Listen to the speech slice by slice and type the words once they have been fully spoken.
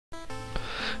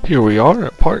Here we are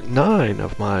at part 9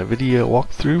 of my video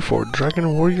walkthrough for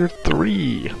Dragon Warrior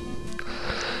 3.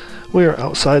 We are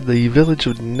outside the village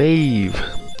of Nave.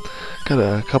 Got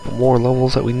a couple more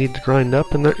levels that we need to grind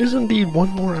up, and there is indeed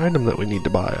one more item that we need to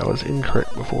buy. I was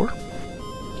incorrect before.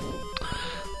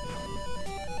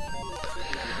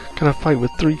 Gotta fight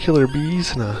with 3 killer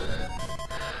bees and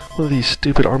one of these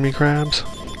stupid army crabs.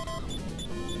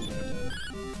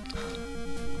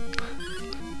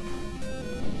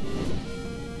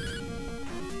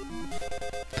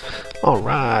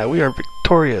 Alright, we are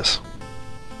victorious.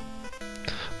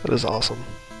 That is awesome.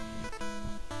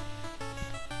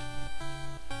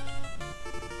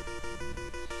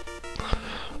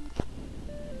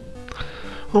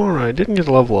 Alright, didn't get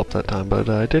a level up that time, but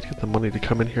I did get the money to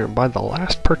come in here and buy the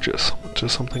last purchase, which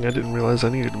is something I didn't realize I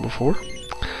needed before.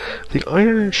 The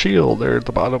iron shield there at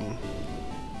the bottom.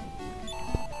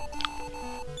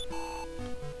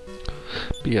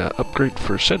 Be an upgrade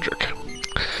for Cedric,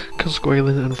 because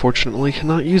Gwaelin unfortunately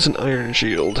cannot use an iron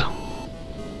shield.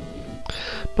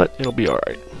 But it'll be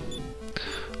alright.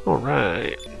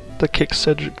 Alright, that kicks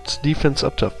Cedric's defense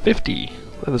up to 50.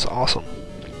 That is awesome.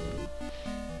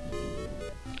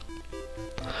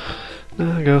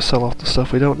 Now go sell off the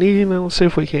stuff we don't need, and let's see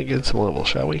if we can't get some levels,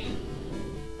 shall we?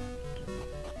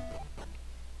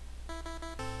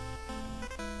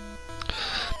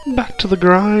 Back to the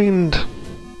grind!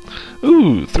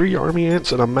 Ooh, 3 army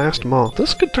ants and a masked moth.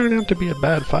 This could turn out to be a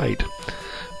bad fight.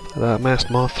 The masked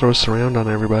moth throws surround on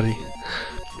everybody.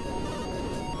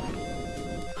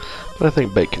 But I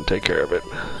think Bake can take care of it.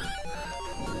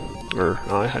 Or,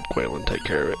 I had Gwaelin take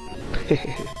care of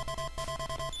it.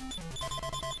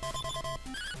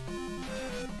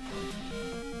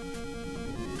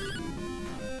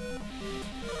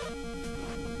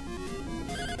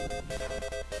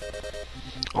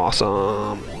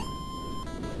 Awesome!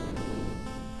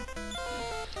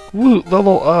 Woo!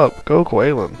 Level up! Go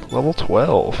Gwaelin! Level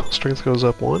 12. Strength goes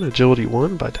up 1, Agility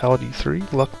 1, Vitality 3,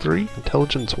 Luck 3,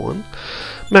 Intelligence 1,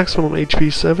 Maximum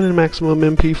HP 7, and Maximum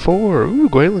MP 4. Ooh,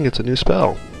 Gwaelin gets a new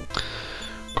spell.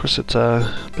 Of course, it's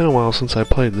been a while since I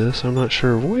played this. I'm not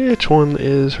sure which one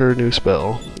is her new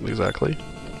spell exactly,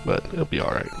 but it'll be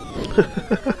alright.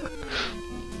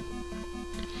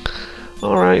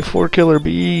 Alright, 4 killer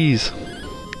bees!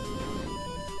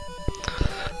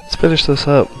 Finish this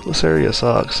up. This area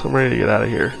sucks. I'm ready to get out of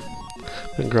here.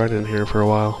 Been grinding here for a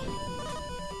while.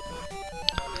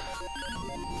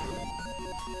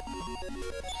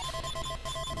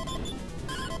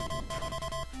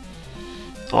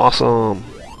 Awesome!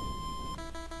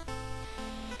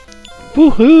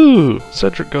 Woohoo!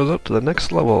 Cedric goes up to the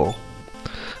next level.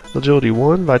 Agility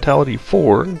 1, Vitality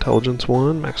 4, Intelligence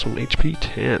 1, Maximum HP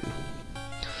 10.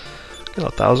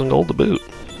 Got 1,000 gold to boot.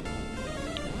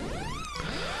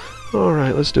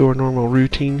 Alright, let's do our normal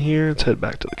routine here. Let's head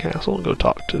back to the castle and go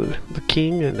talk to the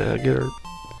king and get our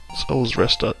souls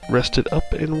rested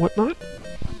up and whatnot.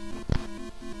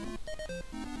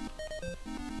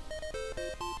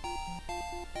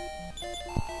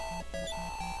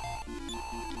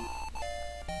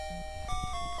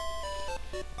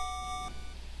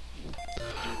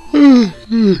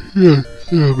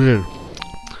 Oh man.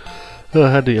 I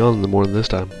had to yawn more than this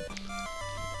time.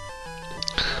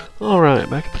 Alright,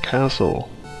 back at the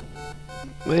castle.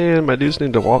 Man, my dudes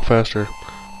need to walk faster.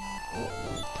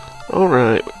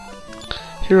 Alright.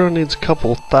 Hero needs a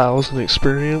couple thousand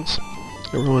experience.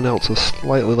 Everyone else is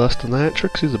slightly less than that.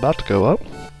 Trixie's about to go up.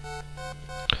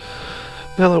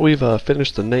 Now that we've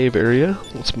finished the Nave area,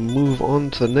 let's move on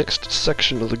to the next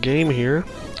section of the game here,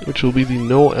 which will be the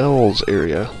Noels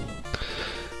area,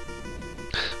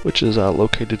 which is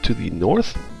located to the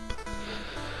north.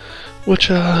 Which,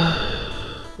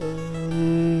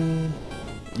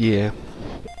 yeah.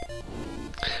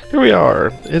 Here we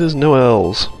are. It is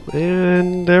Noels,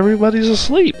 and everybody's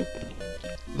asleep.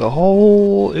 The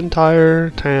whole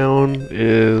entire town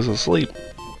is asleep.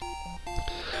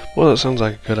 Well, that sounds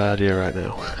like a good idea right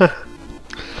now.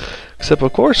 Except,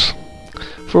 of course,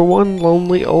 for one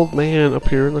lonely old man up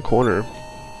here in the corner.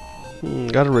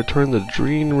 Gotta return the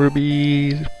Dream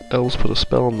Ruby. Elves put a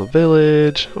spell on the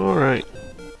village. Alright.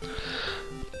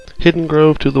 Hidden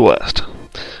Grove to the west.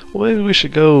 Well, maybe we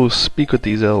should go speak with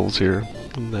these elves here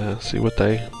and see what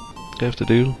they have to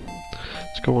do.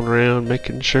 Just going around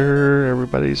making sure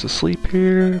everybody's asleep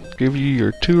here. Give you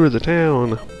your tour of the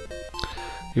town,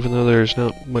 even though there's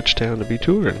not much town to be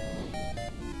touring.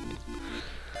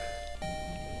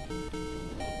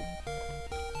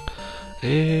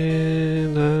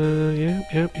 And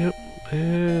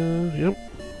yep.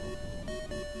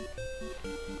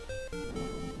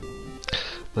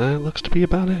 That looks to be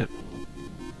about it.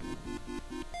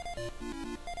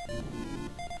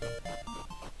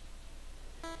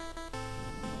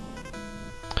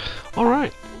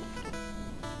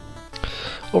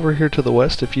 Over here to the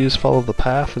west, if you just follow the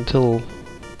path until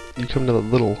you come to the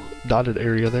little dotted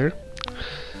area there,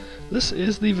 this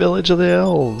is the village of the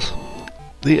elves.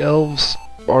 The elves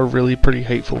are really pretty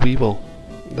hateful people.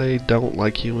 They don't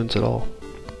like humans at all.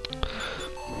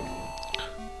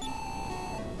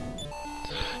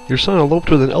 Your son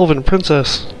eloped with an elven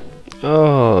princess.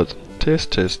 Oh, tisk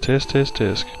tisk tisk tisk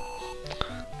tisk.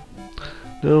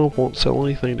 No, won't sell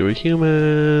anything to a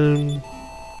human.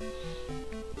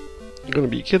 Gonna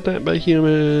be kidnapped by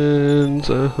humans.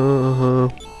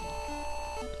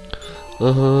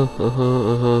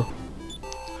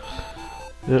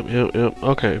 Yep.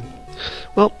 Okay.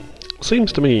 Well,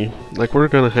 seems to me like we're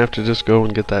gonna have to just go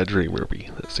and get that dream rupee.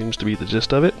 That seems to be the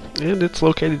gist of it, and it's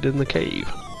located in the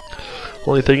cave.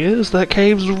 Only thing is, that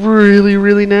cave's really,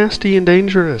 really nasty and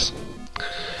dangerous.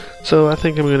 So I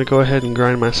think I'm gonna go ahead and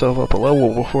grind myself up a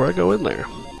level before I go in there.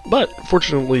 But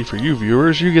fortunately for you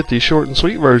viewers, you get the short and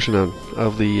sweet version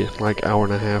of the like hour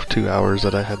and a half, 2 hours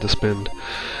that I had to spend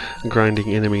grinding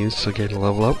enemies to get a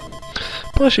level up.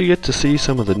 Plus you get to see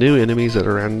some of the new enemies that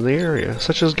are around in the area,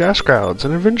 such as gas crowds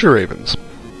and Avenger Ravens.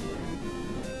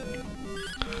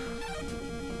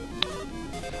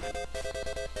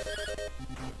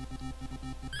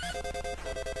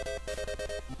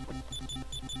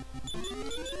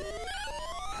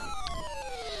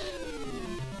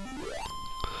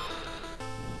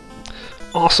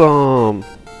 Awesome!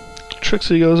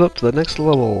 Trixie goes up to the next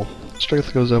level.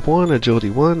 Strength goes up 1, Agility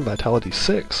 1, Vitality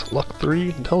 6, Luck 3,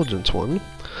 Intelligence 1,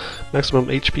 Maximum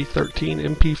HP 13,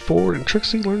 MP 4, and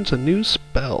Trixie learns a new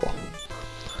spell.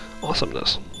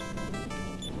 Awesomeness.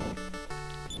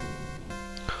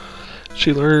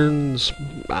 She learns...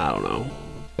 I don't know.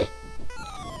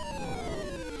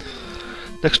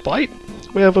 Next fight,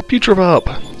 we have a Pup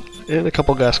and a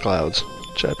couple gas clouds.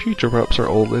 Pups are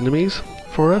old enemies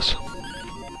for us,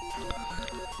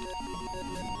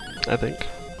 I think.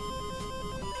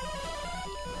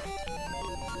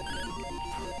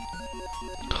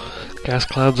 Gas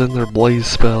clouds and their blaze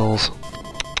spells.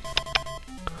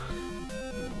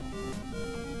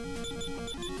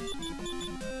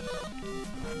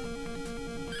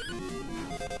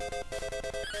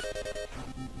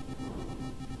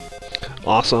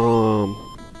 Awesome!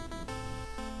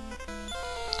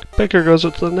 Baker goes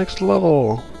up to the next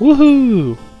level.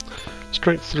 Woohoo!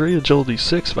 Strength 3, Agility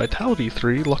 6, Vitality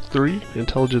 3, Luck 3,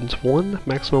 Intelligence 1,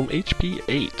 Maximum HP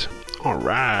 8.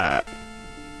 Alright!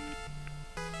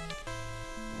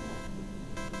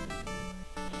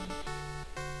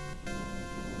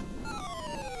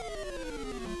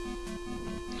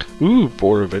 Ooh,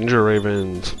 4 Avenger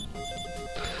Ravens.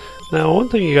 Now, one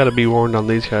thing you gotta be warned on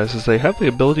these guys is they have the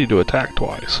ability to attack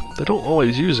twice. They don't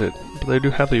always use it, but they do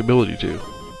have the ability to.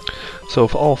 So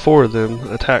if all 4 of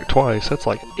them attack twice, that's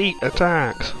like 8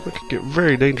 attacks. That could get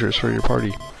very dangerous for your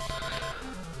party.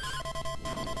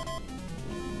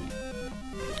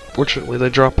 Fortunately, they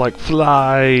drop like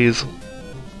flies.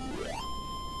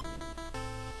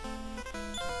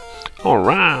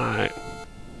 Alright!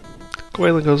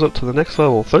 Gwaylin goes up to the next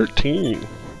level, 13.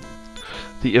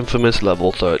 The infamous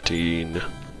level 13. I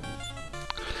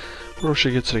wonder if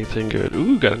she gets anything good.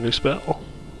 Ooh, got a new spell.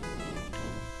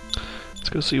 Let's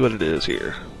go see what it is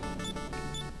here.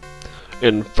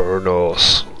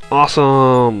 Infernos.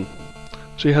 Awesome!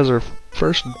 She has her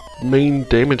first main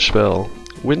damage spell,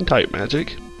 wind type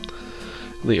magic.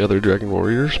 In the other Dragon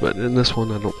Warriors, but in this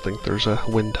one I don't think there's a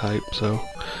wind type, so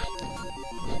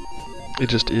it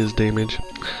just is damage.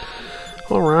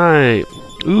 Alright.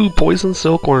 Ooh, poison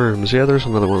silkworms. Yeah, there's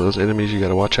another one of those enemies you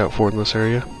gotta watch out for in this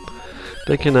area.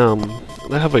 They can,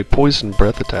 they have a poison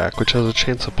breath attack, which has a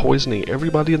chance of poisoning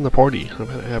everybody in the party. I've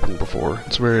had it happen before.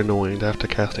 It's very annoying to have to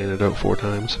cast Antidote 4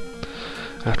 times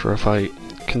after a fight.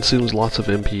 Consumes lots of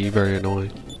MP, very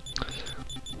annoying.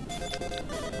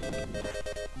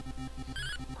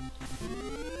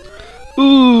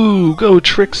 Ooh, go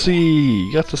Trixie!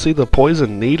 You got to see the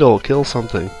poison needle kill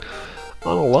something.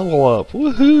 On a level up.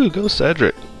 Woohoo! Go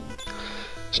Cedric.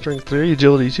 Strength 3,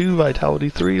 Agility 2, Vitality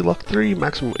 3, Luck 3,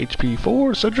 Maximum HP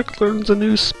 4. Cedric learns a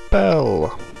new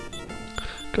spell.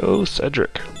 Go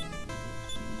Cedric.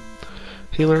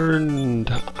 He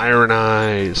learned Iron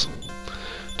Eyes,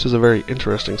 which is a very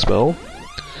interesting spell.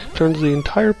 Turns the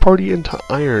entire party into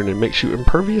iron and makes you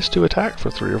impervious to attack for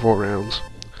 3 or 4 rounds.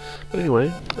 But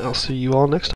anyway, I'll see you all next time.